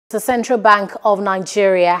The Central Bank of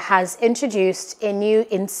Nigeria has introduced a new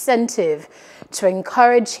incentive to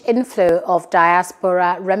encourage inflow of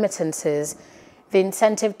diaspora remittances. The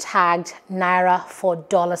incentive, tagged Naira for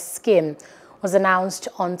Dollar scheme, was announced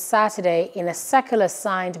on Saturday in a circular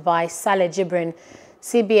signed by Saleh Jibrin,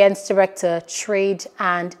 CBN's Director, Trade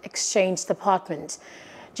and Exchange Department.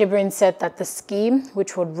 Jibrin said that the scheme,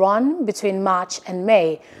 which would run between March and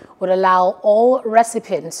May, would allow all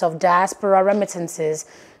recipients of diaspora remittances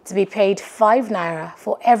to be paid 5 Naira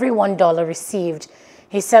for every $1 received.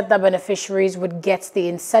 He said that beneficiaries would get the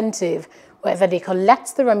incentive whether they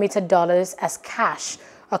collect the remitted dollars as cash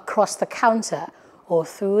across the counter or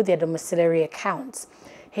through their domiciliary accounts.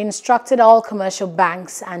 He instructed all commercial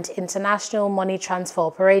banks and international money transfer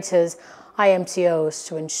operators, IMTOs,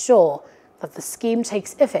 to ensure that the scheme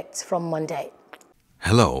takes effect from Monday.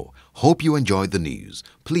 Hello, hope you enjoyed the news.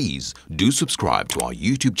 Please do subscribe to our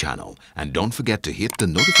YouTube channel and don't forget to hit the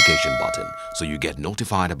notification button so you get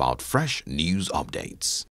notified about fresh news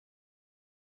updates.